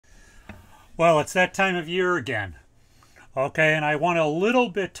Well, it's that time of year again. Okay, and I want to a little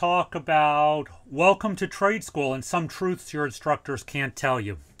bit talk about welcome to trade school and some truths your instructors can't tell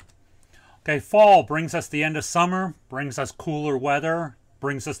you. Okay, fall brings us the end of summer, brings us cooler weather,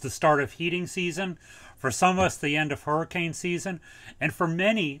 brings us the start of heating season. For some of us, the end of hurricane season, and for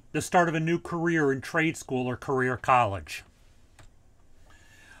many, the start of a new career in trade school or career college.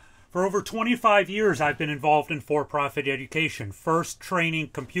 For over 25 years, I've been involved in for-profit education, first training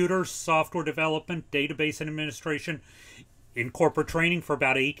computers, software development, database administration, in corporate training for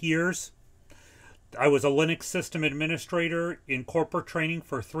about 8 years. I was a Linux system administrator in corporate training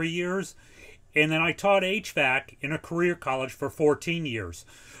for 3 years, and then I taught HVAC in a career college for 14 years.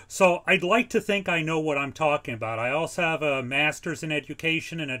 So I'd like to think I know what I'm talking about. I also have a master's in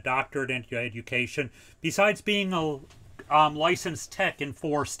education and a doctorate in education, besides being a licensed tech in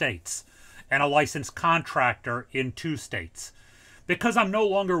 4 states and a licensed contractor in 2 states. Because I'm no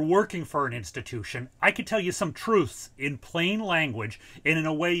longer working for an institution, I can tell you some truths in plain language and in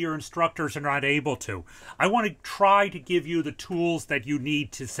a way your instructors are not able to. I want to try to give you the tools that you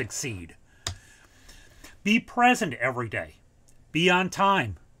need to succeed. Be present every day. Be on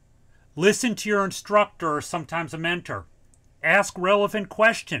time. Listen to your instructor or sometimes a mentor. Ask relevant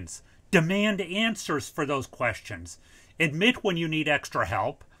questions. Demand answers for those questions. Admit when you need extra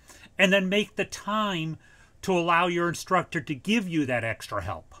help, and then make the time to allow your instructor to give you that extra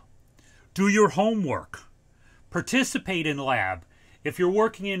help. Do your homework. Participate in lab. If you're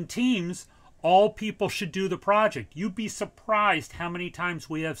working in teams, all people should do the project. You'd be surprised how many times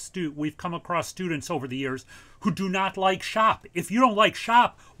we've come across students over the years who do not like shop. If you don't like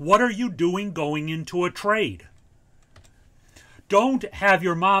shop, what are you doing going into a trade? Don't have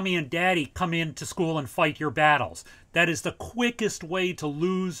your mommy and daddy come into school and fight your battles. That is the quickest way to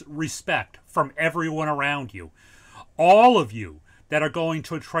lose respect from everyone around you. All of you that are going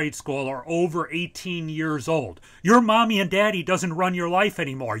to a trade school are over 18 years old. Your mommy and daddy doesn't run your life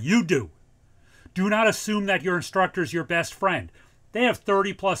anymore. You do. Do not assume that your instructor is your best friend. They have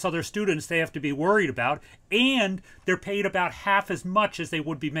 30 plus other students they have to be worried about, and they're paid about half as much as they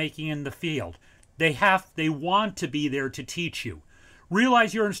would be making in the field. They want to be there to teach you.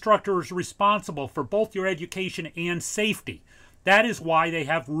 Realize your instructor is responsible for both your education and safety. That is why they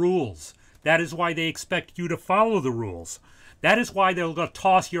have rules. That is why they expect you to follow the rules. That is why they'll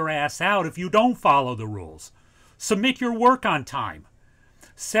toss your ass out if you don't follow the rules. Submit your work on time.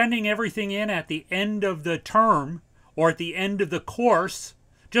 Sending everything in at the end of the term or at the end of the course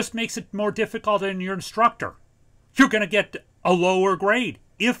just makes it more difficult on your instructor. You're going to get a lower grade,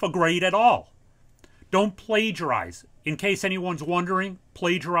 if a grade at all. Don't plagiarize. In case anyone's wondering,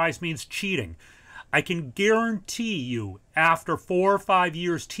 plagiarize means cheating. I can guarantee you, after 4 or 5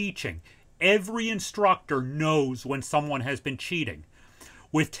 years teaching, every instructor knows when someone has been cheating.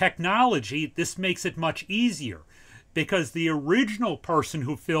 With technology, this makes it much easier, because the original person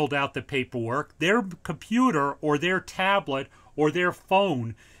who filled out the paperwork, their computer or their tablet or their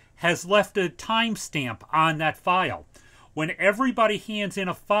phone has left a timestamp on that file. When everybody hands in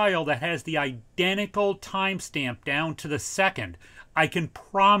a file that has the identical timestamp down to the second, I can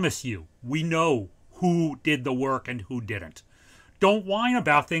promise you we know who did the work and who didn't. Don't whine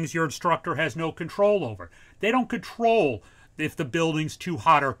about things your instructor has no control over. They don't control if the building's too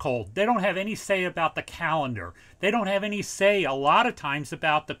hot or cold. They don't have any say about the calendar. They don't have any say a lot of times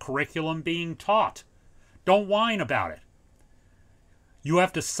about the curriculum being taught. Don't whine about it. You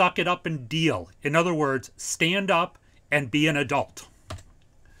have to suck it up and deal. In other words, stand up and be an adult.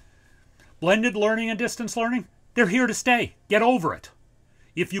 Blended learning and distance learning, they're here to stay. Get over it.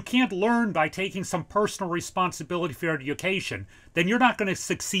 If you can't learn by taking some personal responsibility for your education, then you're not going to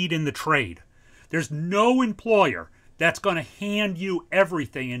succeed in the trade. There's no employer that's going to hand you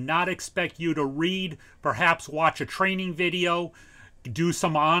everything and not expect you to read, perhaps watch a training video, do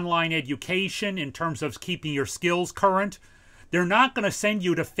some online education in terms of keeping your skills current. They're not going to send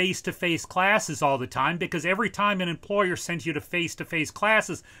you to face-to-face classes all the time, because every time an employer sends you to face-to-face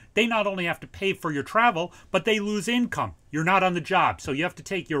classes, they not only have to pay for your travel, but they lose income. You're not on the job, so you have to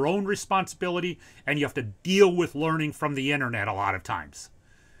take your own responsibility, and you have to deal with learning from the internet a lot of times.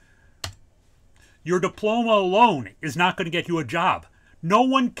 Your diploma alone is not going to get you a job. No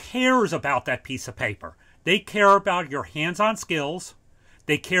one cares about that piece of paper. They care about your hands-on skills.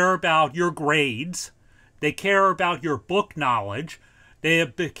 They care about your grades. They care about your book knowledge. They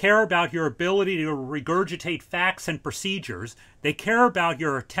care about your ability to regurgitate facts and procedures. They care about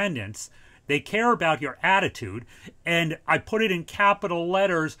your attendance. They care about your attitude. And I put it in capital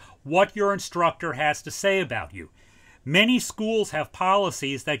letters, what your instructor has to say about you. Many schools have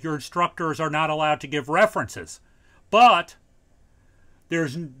policies that your instructors are not allowed to give references. But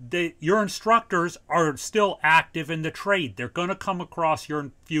Your instructors are still active in the trade. They're going to come across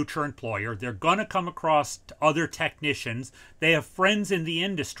your future employer. They're going to come across other technicians. They have friends in the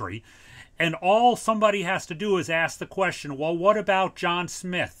industry. And all somebody has to do is ask the question, well, what about John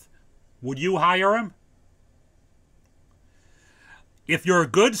Smith? Would you hire him? If you're a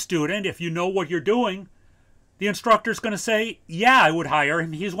good student, if you know what you're doing, the instructor's going to say, yeah, I would hire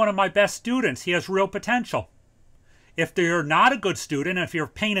him. He's one of my best students. He has real potential. If you're not a good student, if you're a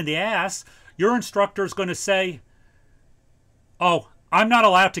pain in the ass, your instructor's going to say, oh, I'm not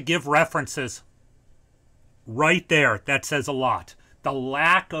allowed to give references. Right there, that says a lot. The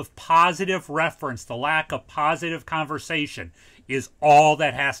lack of positive reference, the lack of positive conversation is all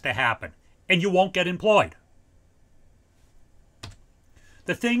that has to happen. And you won't get employed.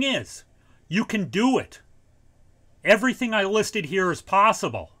 The thing is, you can do it. Everything I listed here is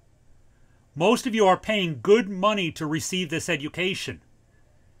possible. Most of you are paying good money to receive this education.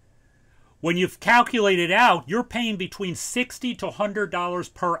 When you've calculated out, you're paying between $60 to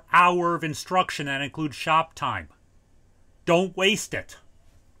 $100 per hour of instruction. That includes shop time. Don't waste it.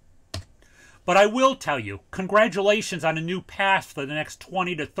 But I will tell you, congratulations on a new path for the next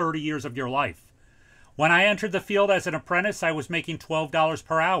 20 to 30 years of your life. When I entered the field as an apprentice, I was making $12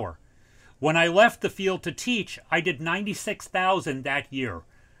 per hour. When I left the field to teach, I did $96,000 that year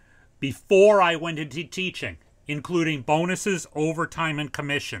before I went into teaching, including bonuses, overtime, and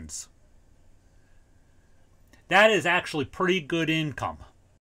commissions. That is actually pretty good income.